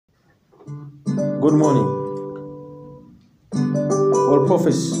Good morning. Well,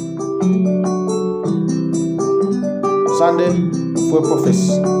 prophets. Sunday, for prophets.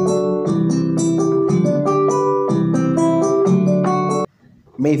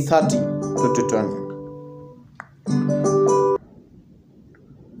 May 30, 2020.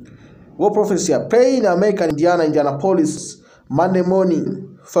 War prophecy. Pray in America, Indianapolis, Monday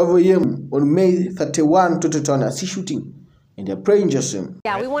morning, 5 a.m. on May 31, 2020. I see shooting. And they're praying just him.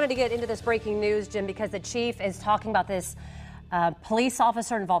 Yeah, we wanted to get into this breaking news, Jim, because the chief is talking about this police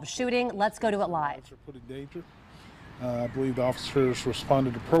officer involved shooting. Let's go to it live. Put in danger. I believe the officers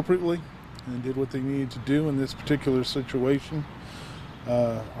responded appropriately and did what they needed to do in this particular situation.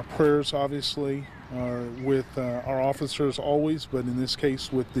 Our prayers, obviously, are with our officers always, but in this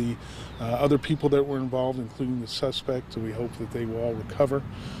case with the other people that were involved, including the suspect. We hope that they will all recover.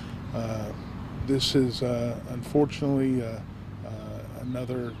 This is unfortunately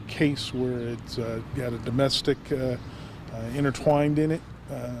another case where it's got a domestic intertwined in it,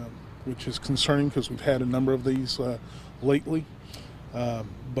 which is concerning because we've had a number of these lately.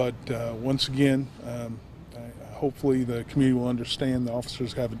 But once again, hopefully the community will understand the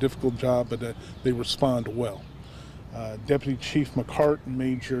officers have a difficult job, but they respond well. Deputy Chief McCart and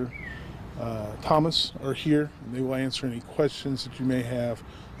Major Thomas are here, and they will answer any questions that you may have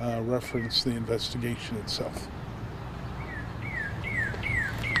reference the investigation itself.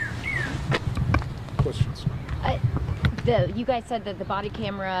 Questions? You guys said that the body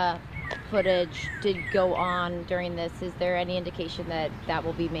camera footage did go on during this. Is there any indication that that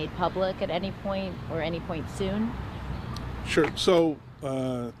will be made public at any point or any point soon? Sure. So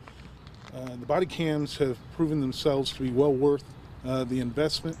the body cams have proven themselves to be well worth the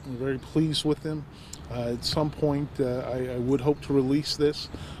investment. We're very pleased with them. At some point, I would hope to release this.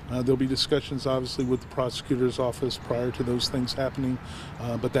 There'll be discussions, obviously, with the prosecutor's office prior to those things happening,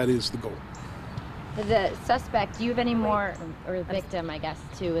 but that is the goal. The suspect, do you have any more, or the victim, I guess,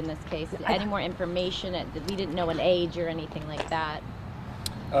 too, in this case, any more information? We didn't know an age or anything like that.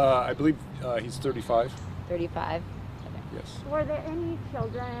 I believe he's 35. 35? Yes. Were there any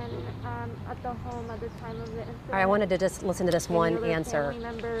children at the home at the time of the incident? All right, I wanted to just listen to this one answer.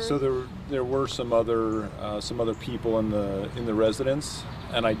 So there were some other people in the residence,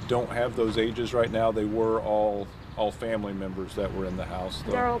 and I don't have those ages right now. They were all family members that were in the house.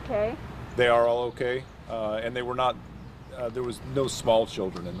 They're okay? They are all okay, and they were not. There was no small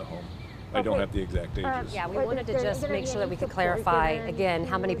children in the home. I don't have the exact ages. Yeah, we wanted to just make sure that we could clarify again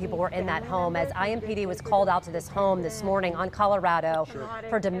how many people were in that home, as IMPD was called out to this home this morning on Colorado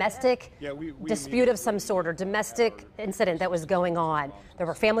for domestic dispute of some sort or domestic incident that was going on. There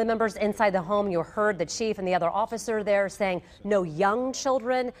were family members inside the home. You heard the chief and the other officer there saying no young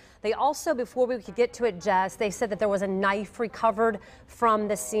children. They also, before we could get to it, Jess, they said that there was a knife recovered from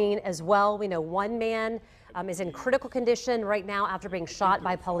the scene as well. We know one man is in critical condition right now after being shot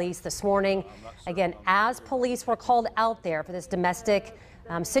by police this morning. Again, as police were called out there for this domestic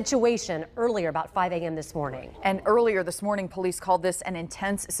situation earlier, about 5 a.m. this morning. And earlier this morning, police called this an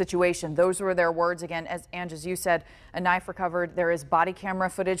intense situation. Those were their words. Again, as you said, a knife recovered. There is body camera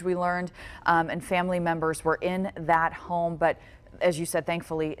footage, we learned, and family members were in that home. But as you said,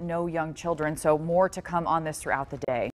 thankfully, no young children. So more to come on this throughout the day.